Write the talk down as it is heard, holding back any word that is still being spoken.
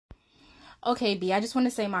Okay, B, I just want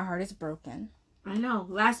to say my heart is broken. I know.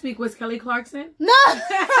 Last week was Kelly Clarkson. No!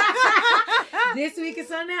 This week is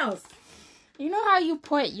something else. You know how you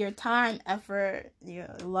put your time, effort, your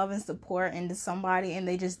love and support into somebody and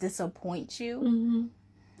they just disappoint you? Mm-hmm.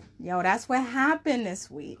 Yo, that's what happened this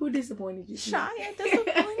week. Who disappointed you? Shia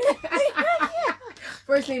disappointed me.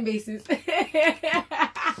 First name basis.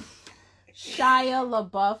 Shia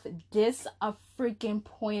LaBeouf freaking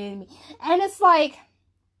pointed me. And it's like,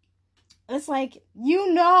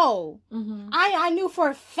 you know, I knew for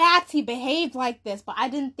a fact he behaved like this, but I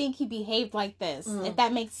didn't think he behaved like this, if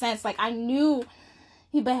that makes sense. Like, I knew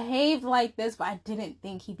he behaved like this, but I didn't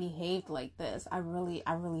think he behaved like this. I really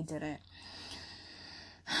didn't.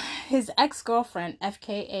 His ex-girlfriend,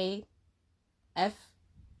 FKA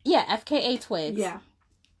Twigs. Yeah.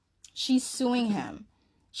 She's suing him.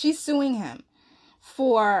 She's suing him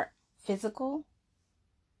for physical,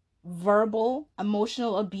 verbal,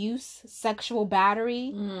 emotional abuse, sexual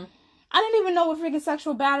battery. I didn't even know what freaking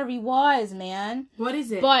sexual battery was, man. What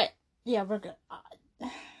is it? But yeah, we're good.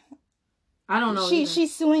 I don't know.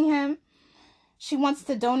 She's suing him. She wants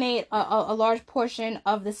to donate a large portion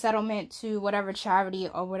of the settlement to whatever charity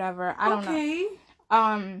or whatever. I don't know.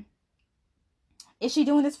 Is she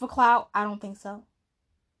doing this for clout? I don't think so.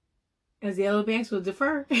 As the Yellow Banks will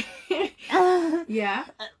defer. Yeah.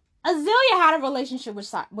 Azealia had a relationship with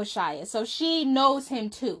Shia, so she knows him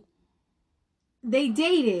too. They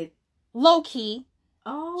dated. Low key.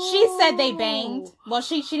 Oh. She said they banged. Well,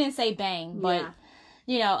 she didn't say bang, but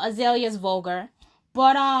you know, Azalea's vulgar.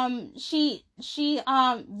 But he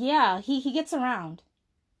gets around.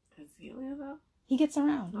 Azealia though? He gets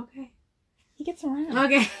around. Okay. He gets around.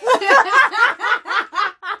 Okay.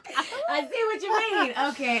 I see what you mean.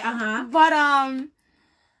 Okay, But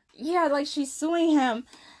yeah, like she's suing him.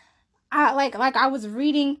 I was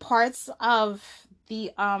reading parts of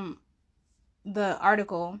the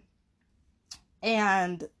article,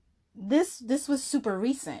 and this was super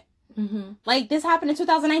recent. Like, this happened in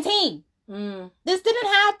 2019. This didn't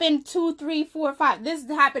happen 2, 3, 4, 5. This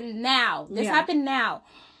happened now. This happened now.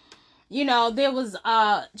 You know, there was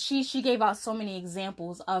she gave out so many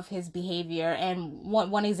examples of his behavior, and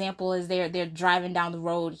one example is they're driving down the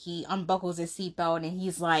road, he unbuckles his seatbelt and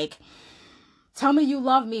he's like, "Tell me you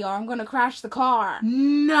love me or I'm gonna crash the car."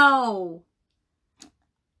 No.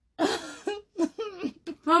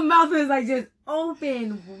 My mouth is like just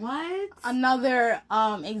open. What? Another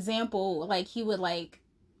example, like he would like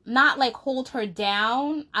not like hold her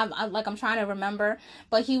down. I'm trying to remember,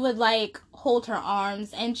 but he would like hold her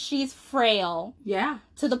arms, and she's frail. Yeah.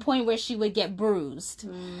 To the point where she would get bruised.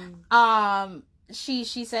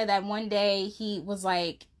 She said that one day he was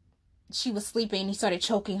like, she was sleeping, he started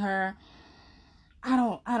choking her. I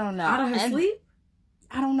don't know. Out of her sleep?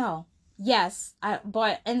 I don't know. Yes,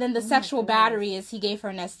 and then the sexual battery is he gave her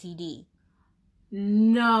an STD.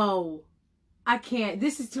 No. I can't.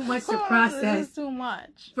 This is too much to process. This is too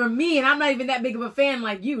much. For me, and I'm not even that big of a fan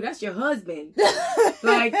like you. That's your husband.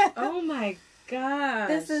 Like, oh my gosh.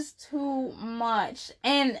 This is too much.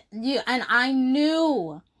 And I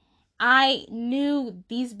knew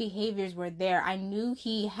these behaviors were there. I knew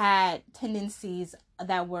he had tendencies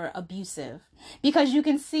that were abusive. Because you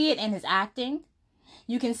can see it in his acting.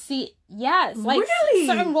 You can see, yes, like really?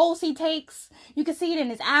 Certain roles he takes. You can see it in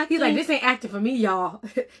his acting. He's like, this ain't acting for me, y'all.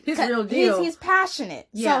 This real deal. He's passionate.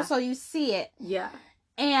 Yeah. So you see it. Yeah.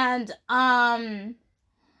 And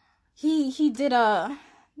he did a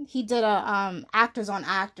Actors on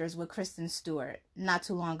Actors with Kristen Stewart not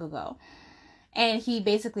too long ago. And he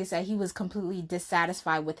basically said he was completely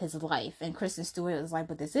dissatisfied with his life. And Kristen Stewart was like,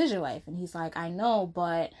 "But this is your life." And he's like, "I know,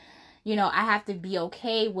 but you know, I have to be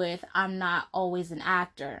okay with I'm not always an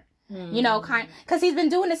actor." You know, because he's been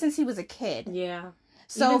doing this since he was a kid. Yeah.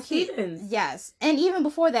 So Even Stevens. Yes. And even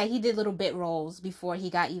before that, he did little bit roles before he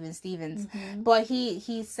got Even Stevens. But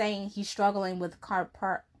he's saying he's struggling with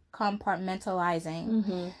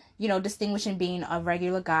compartmentalizing, you know, distinguishing being a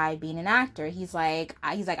regular guy, being an actor. He's like,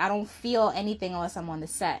 I don't feel anything unless I'm on the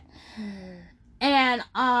set. And,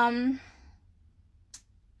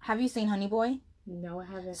 have you seen Honey Boy? No, I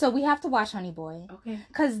haven't. So we have to watch Honey Boy. Okay.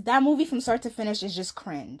 Because that movie from start to finish is just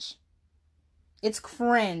cringe. It's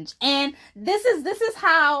cringe. And this is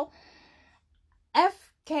how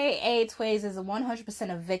FKA Twigs is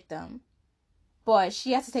 100% a victim. But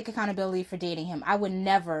she has to take accountability for dating him. I would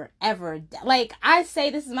never, ever... Like, I say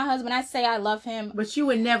this is my husband. I say I love him. But you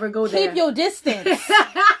would never go there. Keep your distance.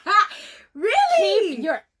 Really? Keep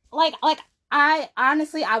your... Like, I...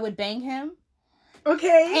 Honestly, I would bang him.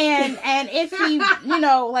 Okay. And if he, you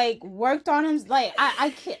know, like, worked on him... Like, I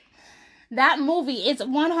can't... that movie, it's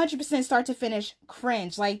 100% start to finish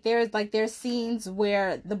cringe. Like there's scenes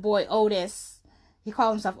where the boy Otis, he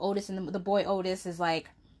calls himself Otis, and the boy Otis is like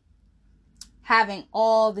having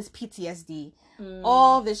all this PTSD,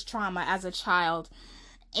 all this trauma as a child,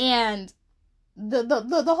 and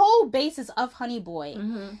the whole basis of Honey Boy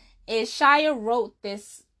is Shia wrote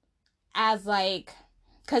this as like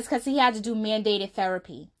because he had to do mandated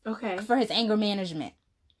therapy for his anger management.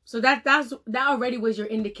 So that already was your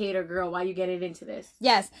indicator, girl, why you getting into this.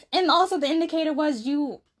 Yes. And also the indicator was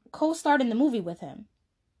you co-starred in the movie with him.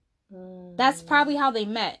 That's probably how they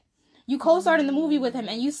met. You co-starred in the movie with him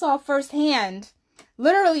and you saw firsthand,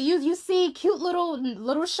 literally, you see cute little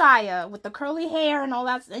Shia with the curly hair and all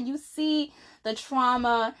that, and you see the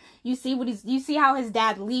trauma. You see how his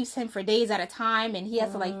dad leaves him for days at a time and he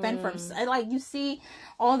has to like fend for himself. Like you see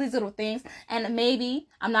all these little things, and maybe,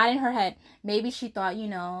 I'm not in her head, maybe she thought,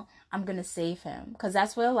 I'm gonna save him, because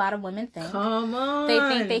that's what a lot of women think. Come on. They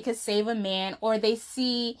think they could save a man, or they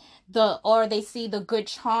see the good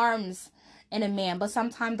charms in a man, but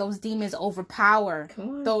sometimes those demons overpower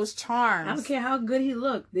those charms. I don't care how good he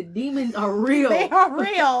looked. The demons are real. They are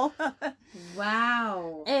real.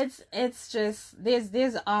 Wow. It's just there's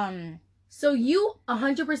So you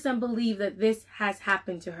 100% believe that this has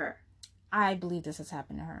happened to her? I believe this has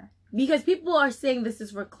happened to her. Because people are saying this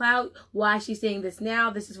is for clout. Why is she saying this now?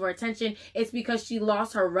 This is for attention. It's because she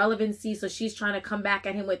lost her relevancy, so she's trying to come back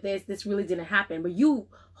at him with this. This really didn't happen. But you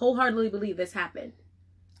wholeheartedly believe this happened.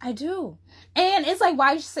 I do. And it's like,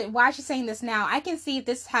 why is she saying this now? I can see if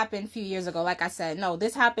this happened a few years ago. Like I said, no,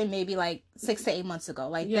 this happened maybe like 6 to 8 months ago.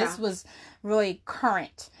 Like this was really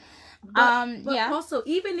current. But also,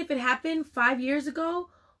 even if it happened 5 years ago,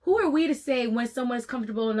 who are we to say when someone is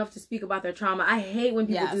comfortable enough to speak about their trauma? I hate when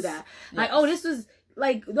people do that. Like, oh, this was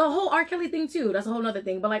like the whole R. Kelly thing too. That's a whole nother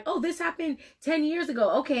thing. But like, oh, this happened 10 years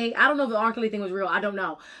ago. Okay, I don't know if the R. Kelly thing was real. I don't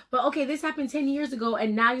know. But okay, this happened 10 years ago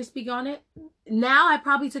and now you're speaking on it. Now I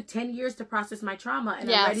probably took 10 years to process my trauma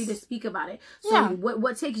and I'm ready to speak about it. So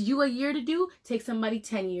what takes you a year to do takes somebody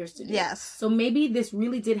 10 years to do. Yes. So maybe this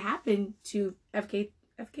really did happen to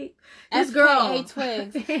this girl.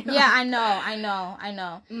 Twigs. Yeah, I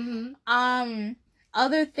know. Mm-hmm.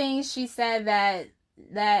 Other things she said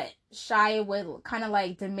that Shia would kind of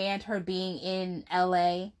like demand her being in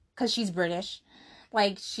LA because she's British.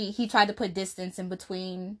 Like he tried to put distance in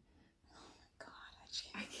between. Oh my God,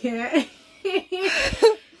 I can't.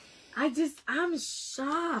 I'm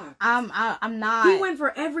shocked. I'm not. He went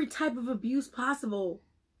for every type of abuse possible.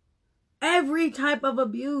 Every type of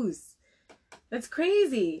abuse. That's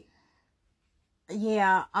crazy.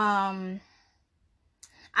 Yeah. I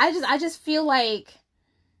just feel like,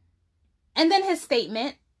 and then his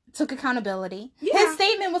statement took accountability. Yeah. His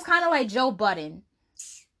statement was kind of like Joe Budden.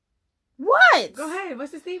 What? Go ahead.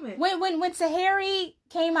 What's the statement? When Tahiri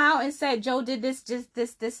came out and said Joe did this, just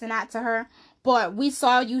this and that to her, but we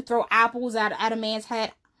saw you throw apples at a man's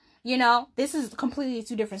head. This is completely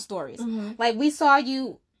two different stories. Mm-hmm. Like we saw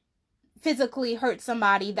you physically hurt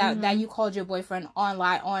somebody that you called your boyfriend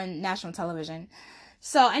on national television.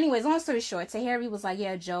 So anyways, long story short, Tahiri was like,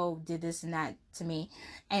 yeah, Joe did this and that to me.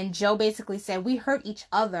 And Joe basically said, we hurt each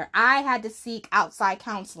other. I had to seek outside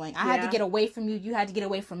counseling. I had to get away from you. You had to get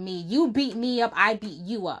away from me. You beat me up. I beat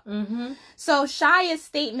you up. Mm-hmm. So Shia's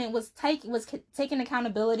statement was taking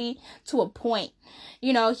accountability to a point.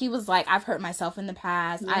 He was like, I've hurt myself in the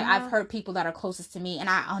past. Yeah. I've hurt people that are closest to me. And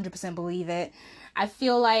I 100% believe it. I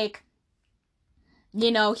feel like,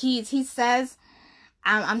 he says,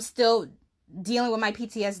 I'm still dealing with my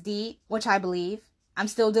PTSD, which I believe. I'm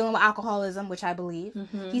still dealing with alcoholism, which I believe.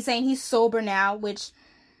 Mm-hmm. He's saying he's sober now, which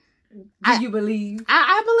you believe?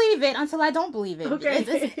 I believe it until I don't believe it. Okay.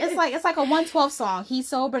 It's like a 112 song. He's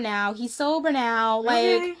sober now. Like,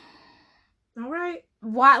 okay. All right.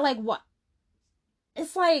 Why? Like what?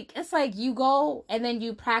 It's like you go and then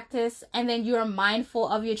you practice and then you're mindful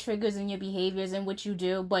of your triggers and your behaviors and what you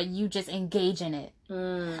do, but you just engage in it.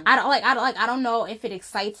 I don't know if it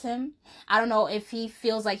excites him. I don't know if he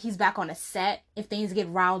feels like he's back on a set, if things get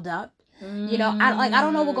riled up. I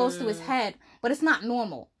don't know what goes through his head, but it's not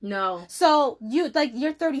normal. No. So you're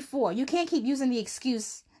 34. You can't keep using the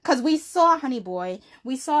excuse, because we saw Honey Boy,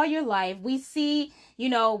 we saw your life, we see,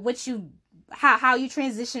 what you how you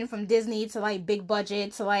transition from Disney to like big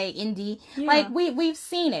budget to like indie. Yeah. Like we've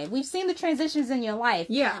seen it. We've seen the transitions in your life.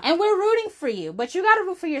 Yeah. And we're rooting for you, but you gotta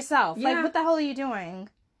root for yourself. Yeah. Like, what the hell are you doing?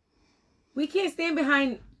 We can't stand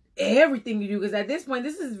behind everything you do, because at this point,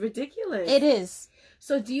 this is ridiculous. It is.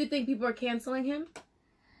 So do you think people are canceling him?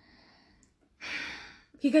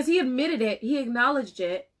 Because he admitted it. He acknowledged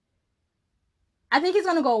it. I think he's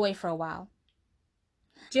gonna go away for a while.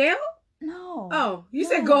 Jail? No. Oh, you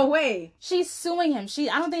said go away. She's suing him.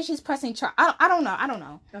 I don't think she's pressing charge. I don't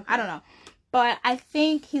know. Okay. I don't know. But I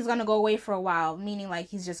think he's gonna go away for a while, meaning like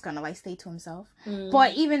he's just gonna like stay to himself.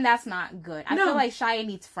 But even that's not good. I feel like Shia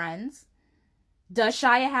needs friends. Does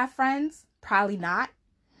Shia have friends? Probably not.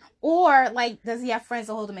 Or like, does he have friends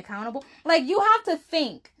to hold him accountable? Like, you have to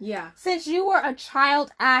think. Yeah. Since you were a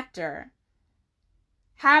child actor,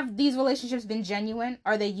 have these relationships been genuine?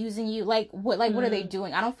 Are they using you? Like, what are they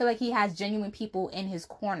doing? I don't feel like he has genuine people in his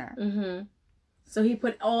corner. Mm-hmm. So he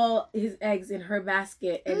put all his eggs in her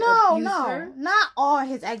basket and abused her? Not all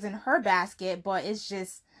his eggs in her basket, but it's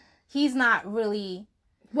just, he's not really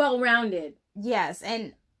well-rounded. Yes,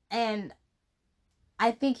 and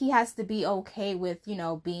I think he has to be okay with,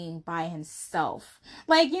 being by himself.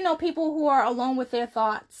 Like, people who are alone with their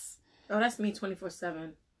thoughts. Oh, that's me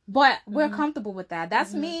 24/7. But we're comfortable with that.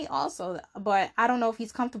 That's me also. But I don't know if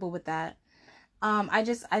he's comfortable with that. I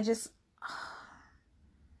just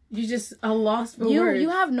You just are lost for words. You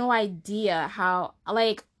have no idea how,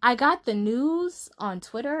 like, I got the news on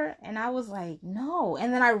Twitter and I was like, no.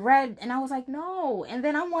 And then I read and I was like, no. And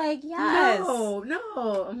then I'm like, yes. No.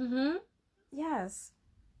 Mm-hmm. Yes.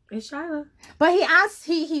 It's Shyla. But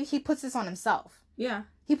he puts this on himself. Yeah.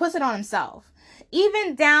 He puts it on himself.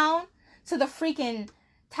 Even down to the freaking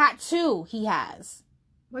tattoo he has.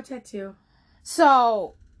 What tattoo?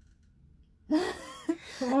 So... and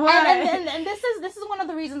this is one of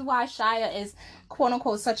the reasons why Shia is quote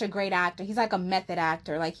unquote such a great actor. He's like a method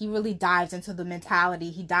actor. Like, he really dives into the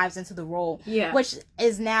mentality. He dives into the role. Yeah. Which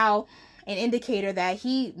is now an indicator that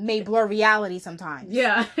he may blur reality sometimes.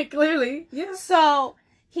 Yeah, clearly. Yeah. So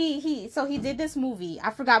he did this movie.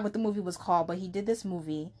 I forgot what the movie was called, but he did this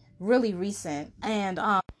movie really recent. And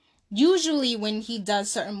usually when he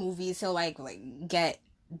does certain movies, he'll like get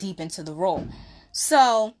deep into the role.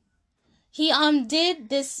 So he did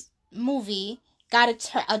this movie, got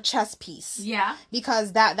a chest piece. Yeah.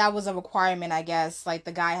 Because that was a requirement, I guess. Like,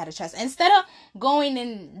 the guy had a chest. Instead of going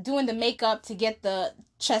and doing the makeup to get the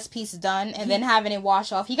chest piece done and then having it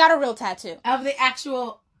wash off, he got a real tattoo. Of the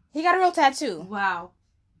actual... He got a real tattoo. Wow.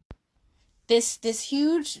 This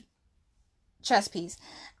huge chest piece.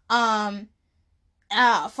 For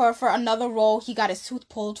another role, he got his tooth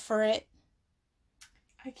pulled for it.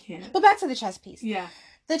 I can't. But back to the chest piece. Yeah.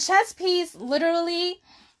 The chest piece, literally,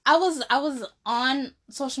 I was on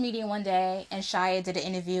social media one day and Shia did an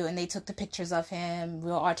interview and they took the pictures of him,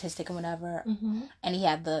 real artistic and whatever, and he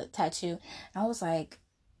had the tattoo. And I was like,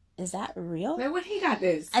 is that real? Where when he got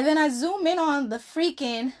this? And then I zoom in on the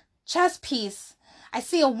freaking chest piece. I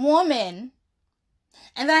see a woman,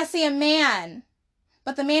 and then I see a man,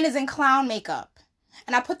 but the man is in clown makeup.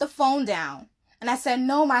 And I put the phone down. And I said,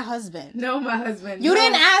 no, my husband. No, my husband. You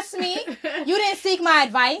didn't ask me. You didn't seek my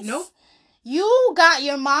advice. Nope. You got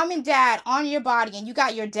your mom and dad on your body, and you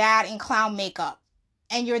got your dad in clown makeup.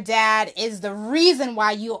 And your dad is the reason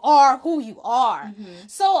why you are who you are. Mm-hmm.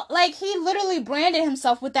 So, like, he literally branded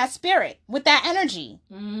himself with that spirit, with that energy.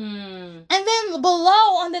 Mm. And then below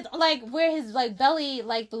on the, like, where his, like, belly,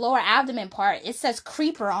 like, the lower abdomen part, it says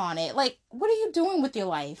creeper on it. Like, what are you doing with your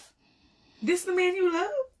life? This the man you love?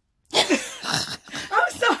 I'm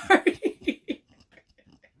sorry.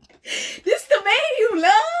 This the man you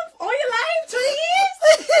love all your life? 2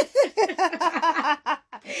 years?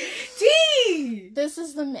 Gee. This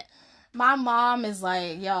is the man. My mom is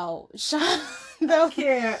like, yo, don't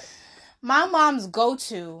care. My mom's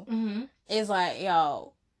go-to is like,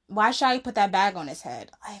 yo, why should I put that bag on his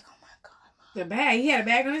head? Like, oh my God. The bag? He had a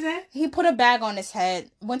bag on his head? He put a bag on his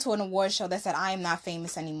head, went to an award show that said, I am not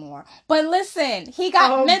famous anymore. But listen, he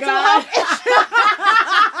got mental health issues.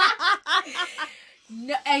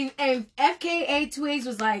 No, and FKA Twigs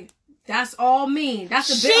was like, that's all me. That's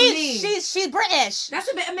a bit of me. She's British. That's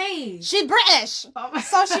a bit of me. She's British.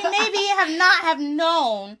 So she maybe have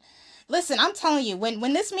known. Listen, I'm telling you,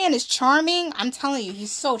 when this man is charming, I'm telling you,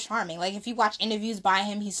 he's so charming. Like, if you watch interviews by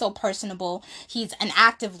him, he's so personable. He's an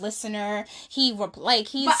active listener. He's. But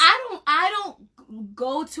I don't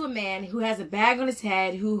go to a man who has a bag on his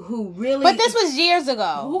head, who really. But this was years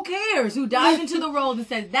ago. Who cares? Who dives into the role and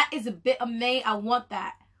says, that is a bit of me. I want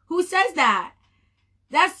that. Who says that?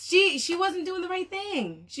 She wasn't doing the right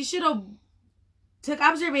thing. She should have took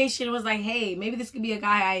observation and was like, hey, maybe this could be a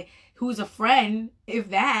guy who's a friend, if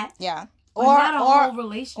that. Yeah. Or not a whole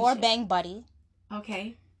relationship. Or bang buddy.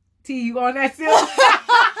 Okay. T, you on that still?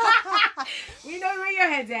 We know where your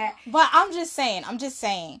head's at. But I'm just saying.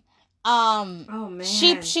 Oh man.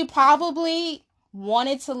 She probably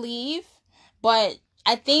wanted to leave, but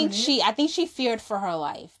I think she feared for her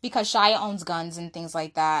life because Shia owns guns and things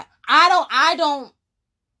like that. I don't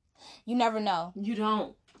you never know. You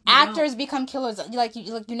don't. Actors become killers.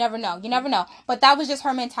 You never know. You never know. But that was just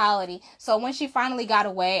her mentality. So when she finally got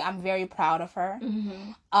away, I'm very proud of her.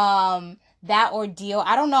 Mm-hmm. That ordeal,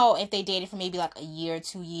 I don't know if they dated for maybe like a year,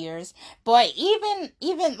 2 years, but even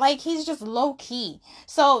like he's just low key.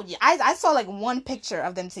 So I saw like one picture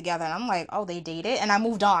of them together and I'm like, oh, they dated, and I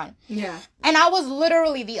moved on. Yeah. And I was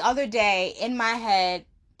literally the other day in my head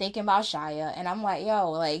thinking about Shia, and I'm like, yo,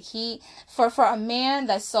 like he for a man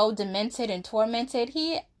that's so demented and tormented,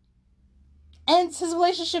 he ends his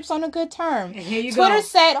relationships on a good term. Twitter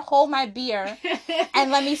said, hold my beer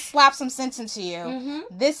and let me slap some sense into you. Mm-hmm.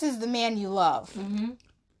 This is the man you love. Mm-hmm.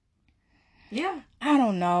 Yeah. I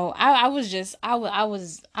don't know. I'm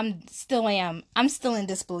still in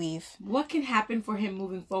disbelief. What can happen for him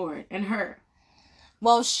moving forward and her?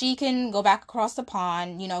 Well, she can go back across the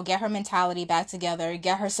pond, get her mentality back together,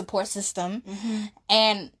 get her support system, mm-hmm.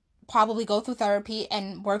 and probably go through therapy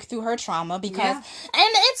and work through her trauma because and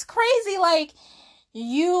it's crazy, like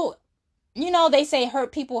they say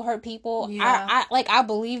hurt people. I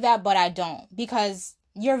believe that, but I don't, because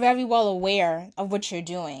you're very well aware of what you're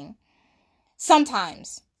doing.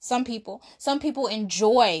 Sometimes some people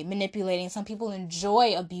enjoy manipulating, some people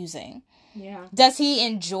enjoy abusing. Does he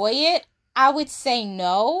enjoy it? I would say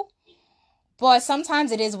no. But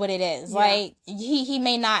sometimes it is what it is. Yeah. Like, he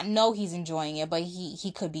may not know he's enjoying it, but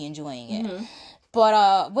he could be enjoying it. Mm-hmm.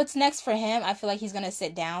 But what's next for him? I feel like he's going to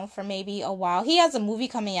sit down for maybe a while. He has a movie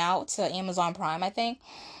coming out to Amazon Prime, I think.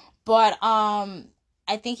 But I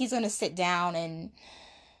think he's going to sit down and,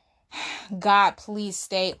 God, please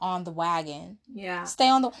stay on the wagon. Yeah. Stay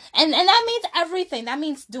on the... And that means everything. That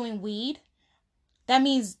means doing weed. That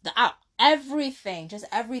means... everything, just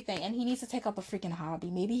everything. And he needs to take up a freaking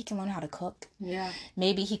hobby. Maybe he can learn how to cook. Yeah.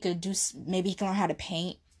 Maybe he can learn how to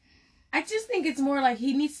paint. I just think it's more like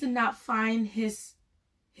he needs to not find his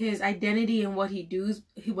identity in what he does.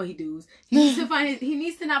 He needs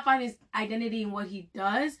to not find his identity in what he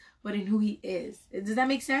does, but in who he is. Does that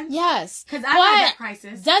make sense? Yes. Because I had that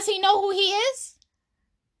crisis. Does he know who he is?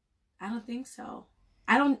 I don't think so.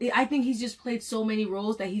 I think he's just played so many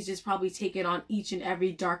roles that he's just probably taken on each and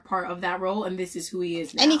every dark part of that role, and this is who he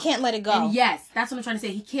is now. And he can't let it go. And yes, that's what I'm trying to say.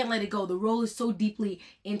 He can't let it go. The role is so deeply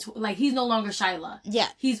into, like, he's no longer Shyla. Yeah.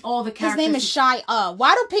 He's all the characters. His name is Shia.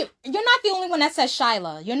 Why do people... You're not the only one that says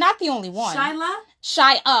Shyla. You're not the only one. Shyla?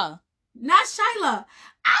 Shia. Not Shyla.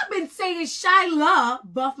 I've been saying Shyla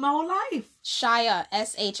buff my whole life. Shia,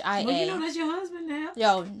 S-H-I-A. Well, that's your husband now.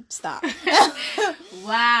 Yo, stop.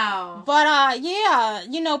 Wow. But yeah,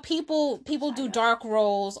 people do dark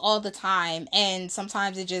roles all the time, and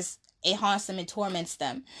sometimes it haunts them and torments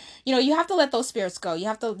them. You have to let those spirits go. You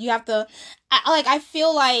have to. I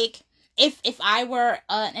feel like if I were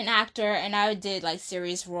an actor and I did like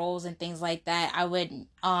serious roles and things like that, I would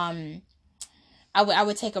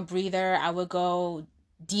take a breather. I would go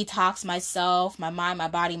detox myself, my mind, my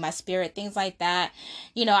body, my spirit, things like that.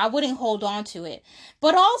 I wouldn't hold on to it.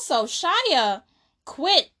 But also, Shia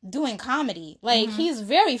quit doing comedy. Like, mm-hmm. He's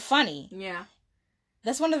very funny. Yeah.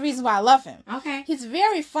 That's one of the reasons why I love him. Okay. He's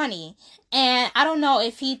very funny. And I don't know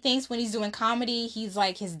if he thinks when he's doing comedy, he's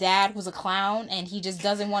like his dad who's a clown and he just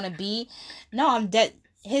doesn't want to be. No, I'm dead.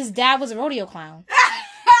 His dad was a rodeo clown.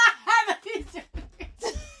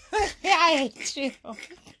 Yeah, I hate you.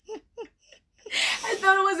 I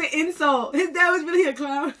thought it was an insult. His dad was really a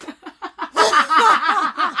clown.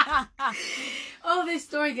 Oh, this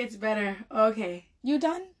story gets better. Okay. You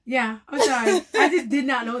done? Yeah, I'm sorry. I just did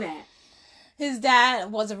not know that. His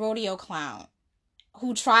dad was a rodeo clown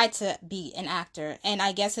who tried to be an actor. And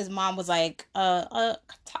I guess his mom was like a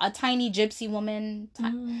tiny gypsy woman.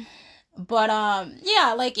 Mm. But,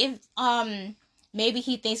 yeah, like if, maybe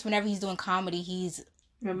he thinks whenever he's doing comedy, he's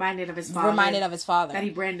reminded of his father. That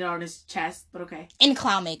he branded on his chest, but okay. In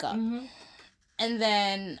clown makeup. Mm-hmm. And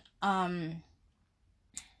then,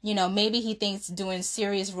 maybe he thinks doing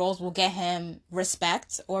serious roles will get him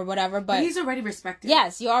respect or whatever, but he's already respected.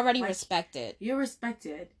 Yes, you're already respected. You're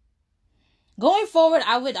respected. Going forward,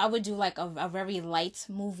 I would do like a very light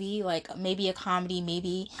movie, like maybe a comedy,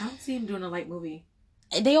 maybe. I don't see him doing a light movie.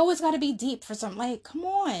 They always got to be deep for something. Like, come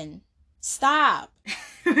on. Stop.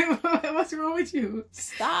 What's wrong with you?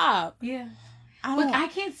 Stop. Yeah. I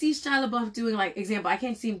can't see Shia LaBeouf doing, like, example, I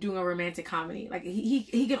can't see him doing a romantic comedy. Like,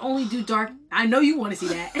 he can only do dark. I know you want to see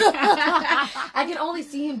that. I can only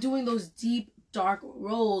see him doing those deep, dark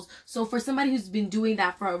roles. So for somebody who's been doing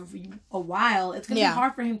that for a while, it's going to be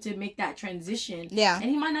hard for him to make that transition. Yeah. And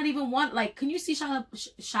he might not even want, like, can you see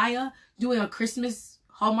Shia doing a Christmas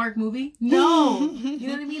Hallmark movie? No. You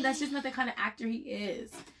know what I mean? That's just not the kind of actor he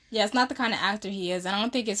is. Yeah, it's not the kind of actor he is. And I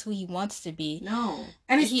don't think it's who he wants to be. No.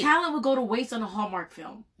 And his talent would go to waste on a Hallmark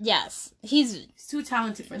film. Yes. He's too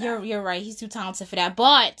talented for that. You're right. He's too talented for that.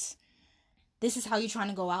 But this is how you're trying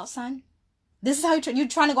to go out, son? This is how you're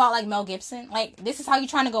trying to go out like Mel Gibson? Like, this is how you're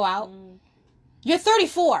trying to go out? You're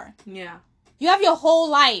 34. Yeah. You have your whole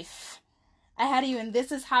life ahead of you, and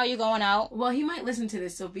this is how you're going out? Well, he might listen to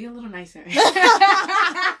this, so be a little nicer.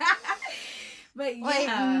 But yeah. Like,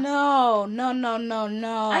 no.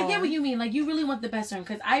 I get what you mean. Like, you really want the best for him,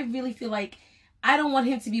 because I really feel like I don't want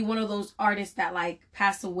him to be one of those artists that, like,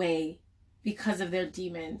 pass away because of their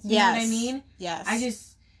demons. You know what I mean? Yes.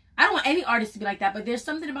 I don't want any artist to be like that, but there's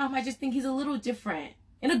something about him I just think he's a little different.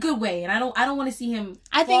 In a good way, and I don't want to see him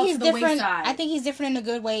fall to the wayside. I think he's different in a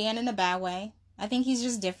good way and in a bad way. I think he's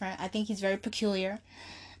just different. I think he's very peculiar.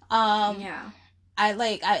 Yeah.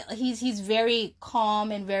 He's very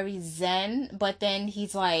calm and very zen, but then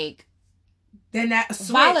he's like then that switch.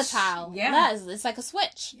 Volatile. Yeah. It's like a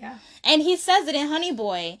switch. Yeah. And he says it in Honey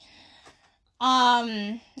Boy.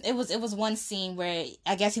 It was one scene where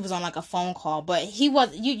I guess he was on like a phone call, but you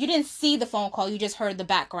didn't see the phone call, you just heard the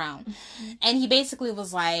background. Mm-hmm. And he basically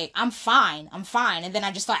was like, I'm fine. And then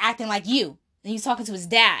I just start acting like you. And he's talking to his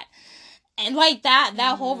dad. And like that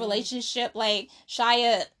whole relationship, like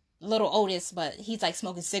Shia, little Otis, but he's like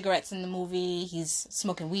smoking cigarettes in the movie, he's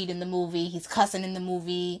smoking weed in the movie, he's cussing in the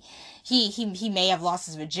movie, he may have lost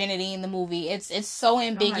his virginity in the movie. It's so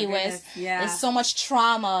ambiguous. There's so much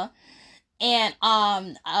trauma. And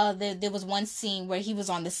there was one scene where he was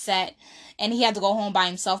on the set and he had to go home by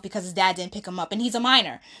himself because his dad didn't pick him up, and he's a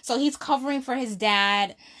minor, so he's covering for his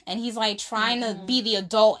dad, and he's like trying to be the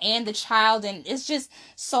adult and the child, and it's just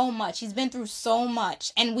so much. He's been through so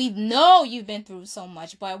much, and we know you've been through so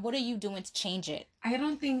much, but what are you doing to change it? I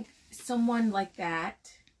don't think someone like that,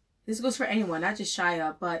 this goes for anyone, not just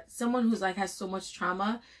Shia, but someone who's like has so much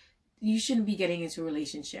trauma, you shouldn't be getting into a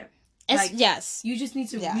relationship. Like, yes. You just need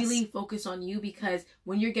to really focus on you, because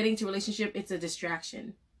when you're getting into a relationship, it's a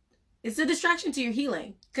distraction. It's a distraction to your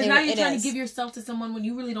healing. Because now you're trying to give yourself to someone when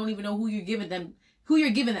you really don't even know who you're giving them.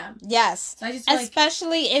 Yes. So I just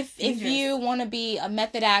especially like if you want to be a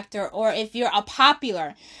method actor, or if you're a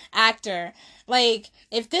popular actor. Like,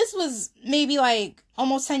 if this was maybe like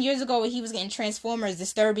almost 10 years ago, where he was getting Transformers,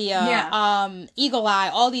 Disturbia, Eagle Eye,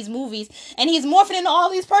 all these movies, and he's morphing into all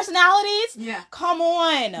these personalities. Yeah. Come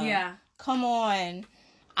on. Yeah. Come on.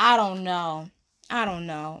 I don't know. But I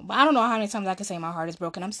don't know how many times I can say my heart is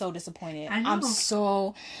broken. I'm so disappointed. I know. I'm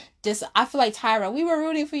so I feel like, Tyra, we were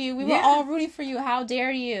rooting for you. We were all rooting for you. How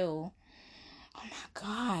dare you? Oh my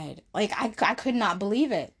God. Like, I could not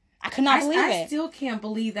believe it. I still can't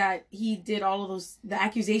believe that he did all of the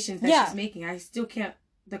accusations that she's making. I still can't.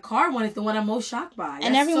 The car one is the one I'm most shocked by.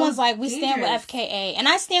 And everyone's so like, we stand with FKA, and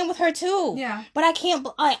I stand with her too. Yeah. But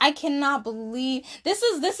I cannot believe this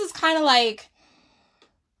is kind of like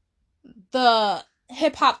the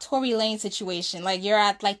hip hop Tory Lanez situation. Like, you're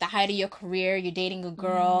at like the height of your career, you're dating a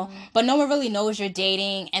girl, but no one really knows you're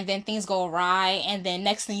dating, and then things go awry, and then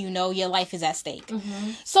next thing you know, your life is at stake.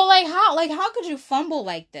 So how could you fumble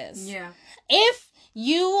like this? Yeah. If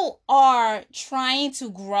you are trying to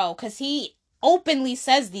grow, because he openly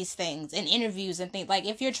says these things in interviews and things, like,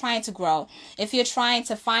 if you're trying to grow, if you're trying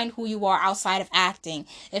to find who you are outside of acting,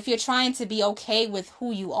 if you're trying to be okay with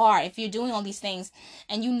who you are, if you're doing all these things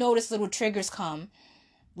and you notice little triggers come,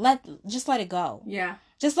 just let it go. Yeah.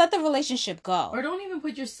 Just let the relationship go. Or don't even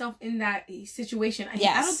put yourself in that situation. I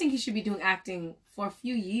don't think he should be doing acting for a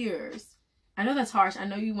few years. I know that's harsh. I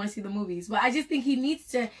know you want to see the movies, but I just think he needs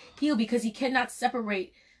to heal, because he cannot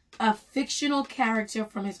separate a fictional character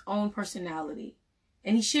from his own personality.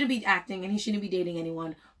 And he shouldn't be acting, and he shouldn't be dating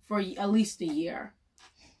anyone for at least a year.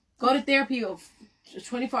 Go to therapy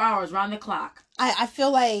 24 hours, round the clock. I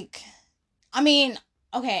feel like,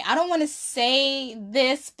 okay, I don't want to say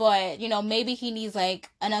this, but, maybe he needs, like,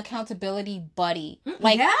 an accountability buddy.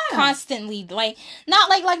 Like, constantly. Like, not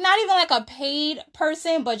even like a paid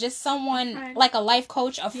person, but just someone, like a life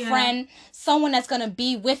coach, a friend, someone that's going to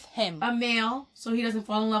be with him. A male, so he doesn't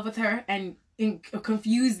fall in love with her and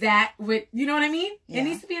confuse that with, you know what I mean? Yeah. It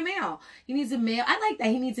needs to be a male. He needs a male. I like that.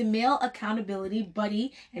 He needs a male accountability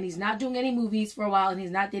buddy, and he's not doing any movies for a while, and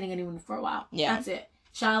he's not dating anyone for a while. Yeah. That's it.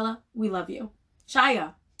 Shyla, we love you.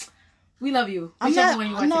 Shia, we love you. I'm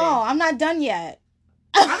not done yet.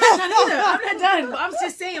 I'm not done either. I'm not done. I'm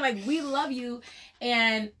just saying, like, we love you.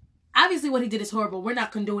 And obviously what he did is horrible. We're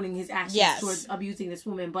not condoning his actions towards abusing this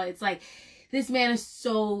woman. But it's like, this man is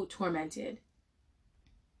so tormented.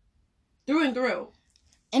 Through and through.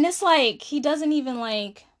 And it's like, he doesn't even,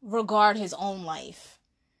 like, regard his own life.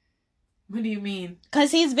 What do you mean?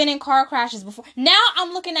 Because he's been in car crashes before. Now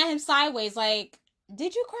I'm looking at him sideways like,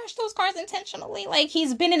 did you crash those cars intentionally? Like,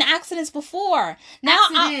 he's been in accidents before. Now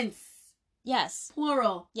accidents. Yes.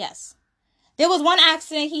 Plural. Yes. There was one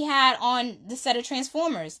accident he had on the set of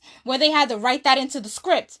Transformers where they had to write that into the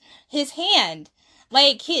script. His hand.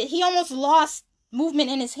 Like, he almost lost movement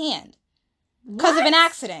in his hand. Because of an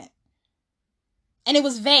accident. And it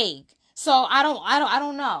was vague. So I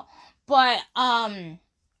don't know. But,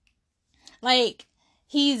 like,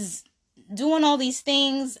 he's doing all these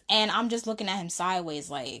things, and I'm just looking at him sideways.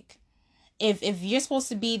 Like, if you're supposed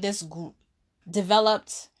to be this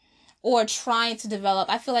developed or trying to develop,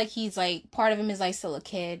 I feel like he's like, part of him is like still a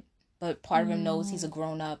kid, but part of him knows he's a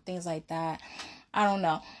grown up, things like that. I don't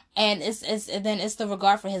know. And it's the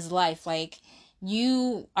regard for his life. Like,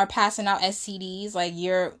 you are passing out STDs, like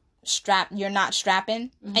you're not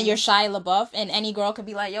strapping, and you're Shia LaBeouf, and any girl could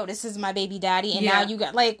be like, yo, this is my baby daddy, and now you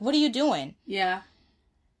got, like, what are you doing? Yeah.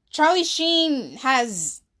 Charlie Sheen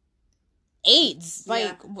has AIDS.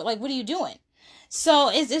 Like, what are you doing? So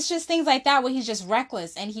it's just things like that where he's just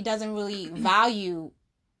reckless and he doesn't really value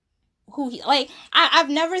who he, like, I've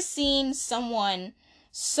never seen someone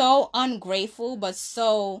so ungrateful but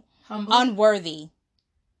so humble, unworthy.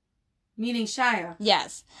 Meaning Shia.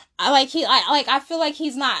 Yes. I feel like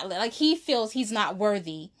he's not, like, he feels he's not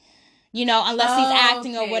worthy, you know, unless he's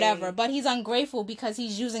acting or whatever. But he's ungrateful because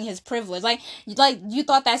he's using his privilege. Like you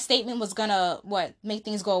thought that statement was gonna, make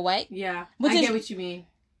things go away? Yeah. I get what you mean.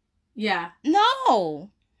 Yeah.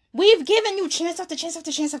 No. We've given you chance after chance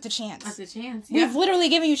after chance after chance. After chance, yeah. We've literally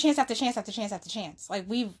given you chance after chance after chance after chance. Like,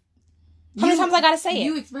 how many times I gotta say it?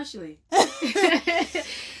 You especially.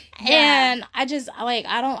 And I just, like,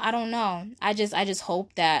 I don't know. I just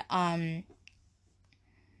hope that, I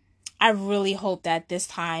really hope that this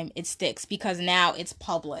time it sticks, because now it's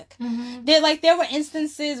public. Mm-hmm. There were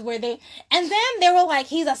instances where and then they were like,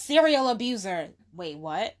 he's a serial abuser. Wait,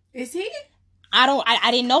 what? Is he?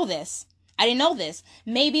 I didn't know this.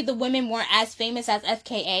 Maybe the women weren't as famous as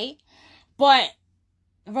FKA, but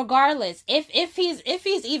regardless, if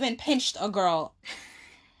he's even pinched a girl,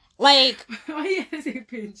 like, why is he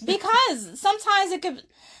pinched? Because sometimes it could,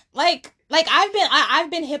 like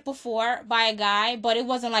I've been hit before by a guy, but it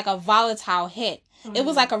wasn't like a volatile hit. Mm-hmm. It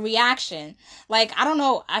was like a reaction. Like, I don't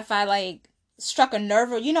know if I, like, struck a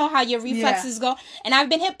nerve, or you know how your reflexes go, and I've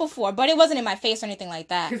been hit before, but it wasn't in my face or anything like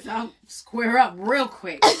that. Because I'll square up real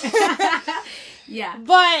quick. Yeah.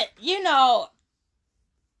 But, you know,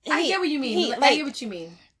 I get what you mean. I get what you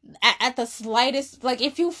mean. At the slightest, like,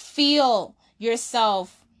 if you feel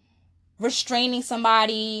yourself restraining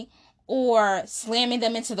somebody or slamming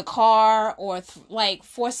them into the car or like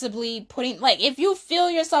forcibly putting, like, if you feel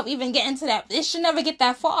yourself even getting to that, it should never get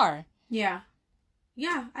that far. Yeah.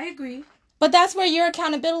 Yeah, I agree. But that's where your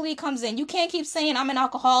accountability comes in. You can't keep saying, I'm an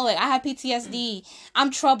alcoholic, I have PTSD,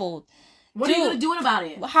 I'm troubled. What are you going to do about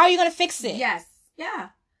it? How are you going to fix it? Yes. Yeah.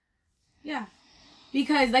 Yeah.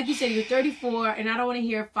 Because, like you said, you're 34, and I don't want to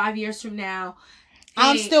hear 5 years from now,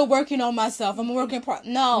 I'm still working on myself. I'm a work in progress.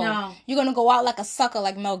 No. You're going to go out like a sucker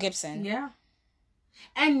like Mel Gibson. Yeah.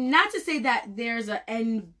 And not to say that there's an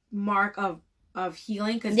end mark of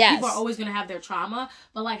healing, because people are always going to have their trauma,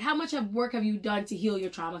 but, like, how much of work have you done to heal your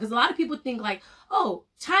trauma? Because a lot of people think, like, oh,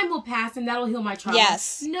 time will pass and that'll heal my trauma.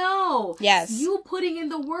 Yes. No. Yes. You putting in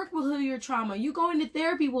the work will heal your trauma. You going to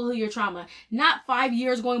therapy will heal your trauma. Not 5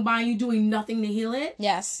 years going by and you doing nothing to heal it.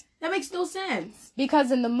 Yes. That makes no sense. Because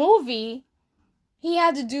in the movie, he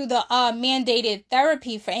had to do the mandated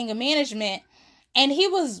therapy for anger management, and he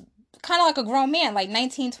was kind of like a grown man, like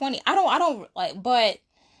 19, 20. I don't like, but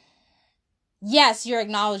yes, you're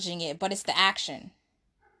acknowledging it, but it's the action.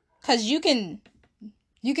 Because you can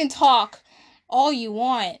talk all you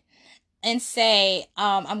want and say,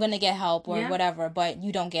 I'm going to get help or whatever, but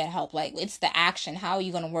you don't get help. Like, it's the action. How are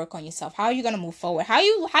you going to work on yourself? How are you going to move forward? How are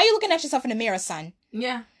you looking at yourself in the mirror, son?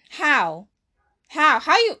 Yeah. How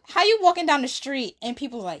you walking down the street and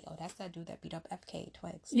people are like, oh, that's that dude that beat up FK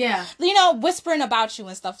Twigs. Yeah. You know, whispering about you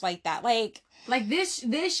and stuff like that. Like this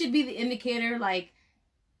should be the indicator, like,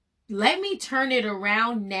 let me turn it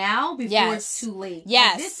around now before it's too late.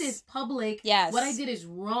 Yes. Like, this is public. Yes. What I did is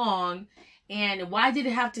wrong. And why did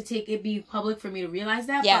it have to take it be public for me to realize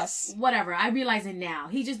that? Yes. But whatever. I realize it now.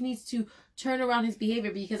 He just needs to turn around his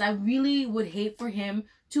behavior, because I really would hate for him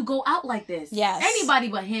to go out like this. Yes. Anybody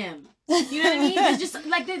but him. You know what I mean? It's just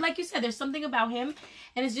like you said, there's something about him,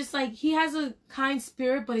 and it's just like he has a kind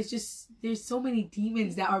spirit, but it's just there's so many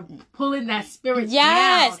demons that are pulling that spirit down.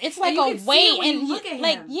 Yes, it's like a weight, and look at him.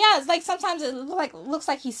 Like, yeah, it's like sometimes it looks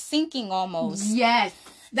like he's sinking almost. Yes,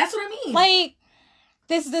 that's what I mean. Like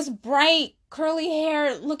this bright curly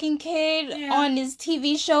hair looking kid on his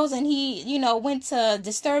TV shows, and he, you know, went to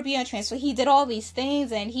Disturbia and Transfer. He did all these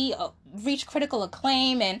things, and he reached critical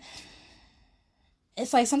acclaim, and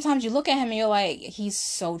it's like sometimes you look at him and you're like, he's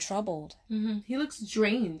so troubled. Mm-hmm. He looks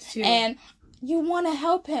drained too. And you want to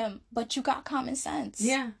help him, but you got common sense.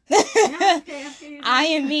 Yeah. Okay. I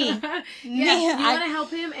am me. You want to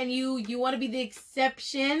help him, and you want to be the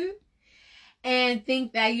exception and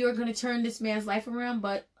think that you're going to turn this man's life around,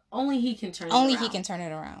 but only he can turn it around. Only he can turn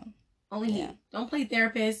it around. Only he. Don't play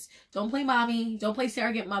therapist. Don't play mommy. Don't play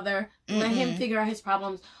surrogate mother. Let him figure out his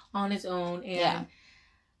problems on his own. And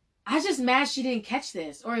I was just mad she didn't catch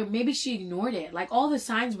this. Or maybe she ignored it. Like, all the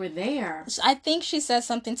signs were there. I think she said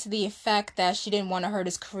something to the effect that she didn't want to hurt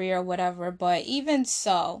his career or whatever. But even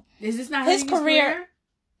so... Is this not his career?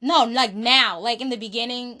 No, like now. Like in the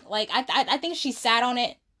beginning. Like, I think she sat on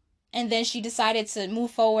it. And then she decided to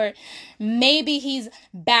move forward. Maybe he's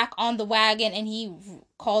back on the wagon and he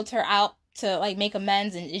called her out to, like, make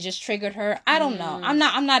amends and it just triggered her. I don't know. I'm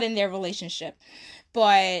not in their relationship.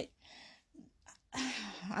 But...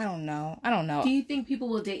 I don't know. Do you think people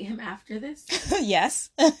will date him after this?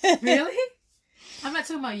 Yes. Really? I'm not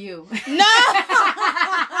talking about you. No!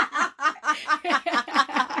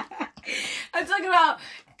 I'm talking about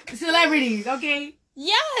celebrities, okay?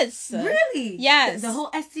 Yes. Really? Yes. The whole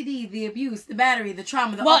STD, the abuse, the battery, the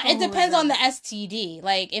trauma, the alcoholism. Well, it depends on the STD.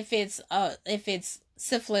 Like, if it's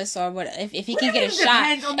syphilis or what, if he can get a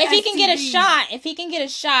shot. If he can get a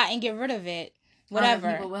shot and get rid of it,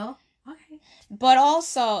 whatever. People will? Okay. But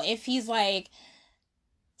also, if he's like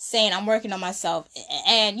saying, I'm working on myself,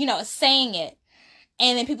 and, you know, saying it,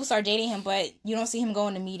 and then people start dating him, but you don't see him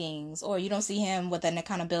going to meetings, or you don't see him with an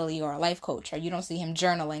accountability or a life coach, or you don't see him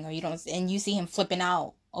journaling, and you see him flipping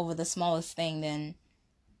out over the smallest thing, then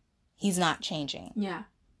he's not changing. Yeah.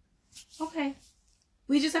 Okay.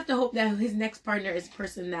 We just have to hope that his next partner is a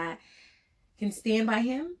person that can stand by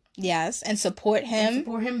him. Yes, and support him.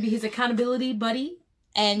 Be his accountability buddy.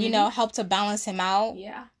 And, you know, help to balance him out.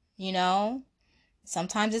 Yeah. You know,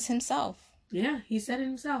 sometimes it's himself. Yeah, he said it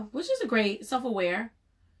himself, which is a great self-aware.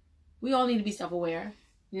 We all need to be self-aware.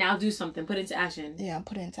 Now do something. Put it into action. Yeah,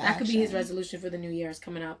 put it into action. That could be his resolution for the new year is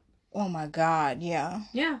coming up. Oh, my God. Yeah.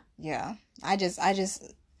 Yeah. Yeah. I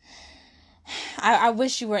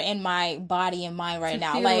wish you were in my body and mind right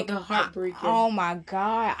now. Like, the heartbreaking. Oh, my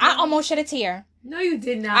God. I almost shed a tear. No, you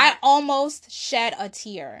did not. I almost shed a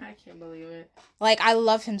tear. I can't believe it. Like, I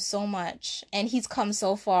love him so much, and he's come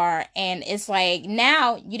so far, and it's like,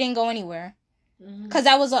 now you didn't go anywhere, because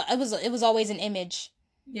it was always an image.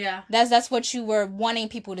 Yeah, that's what you were wanting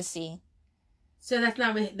people to see. So that's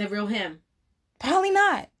not the real him. Probably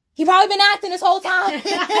not. He probably been acting this whole time.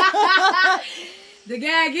 The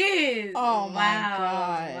gag is. Oh my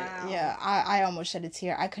God. Wow. Yeah, I almost shed a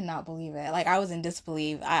tear. I could not believe it. Like, I was in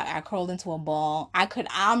disbelief. I curled into a ball.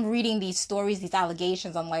 I'm reading these stories, these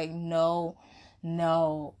allegations. I'm like, no.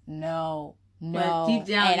 But deep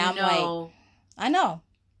down, and I'm like, I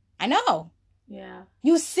know. Yeah.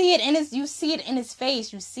 You see it in his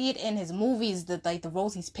face. You see it in his movies, the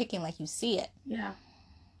roles he's picking, like, you see it. Yeah.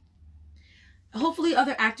 Hopefully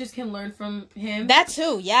other actors can learn from him. That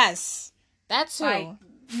too, yes. That too. Like,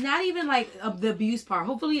 not even like the abuse part.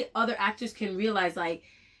 Hopefully other actors can realize, like,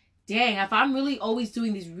 dang, if I'm really always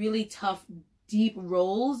doing these really tough, deep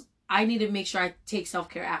roles, I need to make sure I take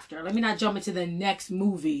self-care after. Let me not jump into the next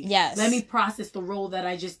movie. Yes. Let me process the role that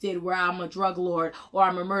I just did where I'm a drug lord or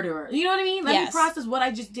I'm a murderer. You know what I mean? Let me process what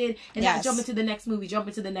I just did and not jump into the next movie, jump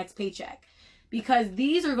into the next paycheck. Because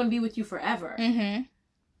these are going to be with you forever. Mm-hmm.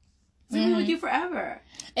 It's going to be with you forever.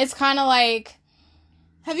 It's kind of like...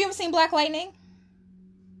 Have you ever seen Black Lightning?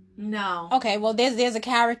 No. Okay, well, there's a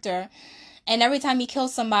character, and every time he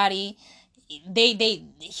kills somebody,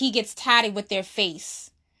 he gets tatted with their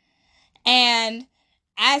face. And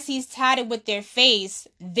as he's tatted with their face,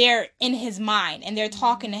 they're in his mind, and they're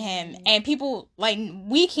talking to him. And people, like,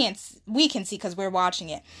 we can see because we're watching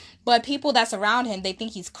it. But people that's around him, they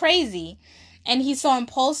think he's crazy. And he's so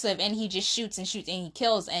impulsive, and he just shoots and he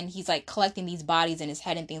kills, and he's like collecting these bodies in his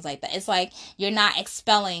head and things like that. It's like you're not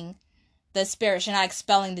expelling the spirits, you're not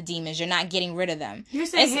expelling the demons, you're not getting rid of them. You're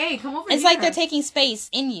saying, hey, come over here. It's like they're taking space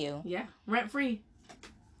in you. Yeah, rent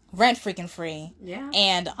freaking free. Yeah.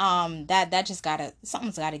 And that just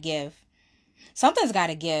something's gotta give. Something's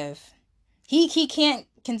gotta give. He can't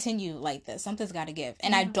continue like this. Something's gotta give.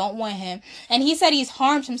 And I don't want him. And he said he's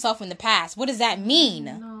harmed himself in the past. What does that mean?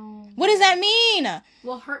 No. What does that mean?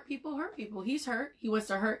 Well, hurt people. He's hurt. He wants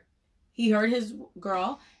to hurt. He hurt his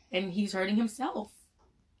girl, and he's hurting himself.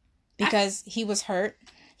 Because he was hurt.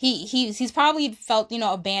 he's probably felt,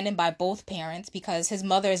 abandoned by both parents because his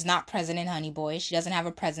mother is not present in Honey Boy. She doesn't have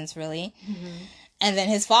a presence really. Mm-hmm. And then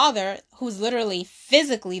his father, who's literally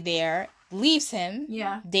physically there, leaves him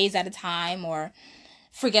days at a time or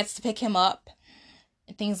forgets to pick him up.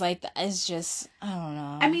 Things like that. It's just, I don't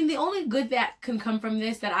know. I mean, the only good that can come from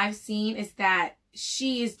this that I've seen is that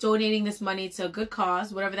she is donating this money to a good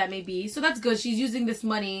cause, whatever that may be. So that's good. She's using this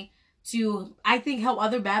money to, I think, help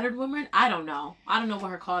other battered women. I don't know what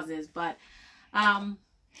her cause is, but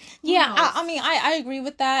yeah, I agree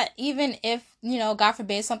with that. Even if, God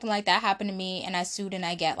forbid something like that happened to me and I sued and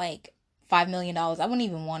I get like $5 million, I wouldn't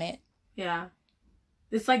even want it. Yeah.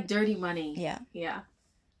 It's like dirty money. Yeah.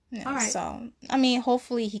 Yeah, all right. So,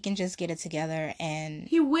 hopefully he can just get it together and...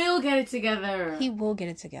 He will get it together. He will get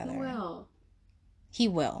it together. He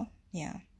will. Yeah.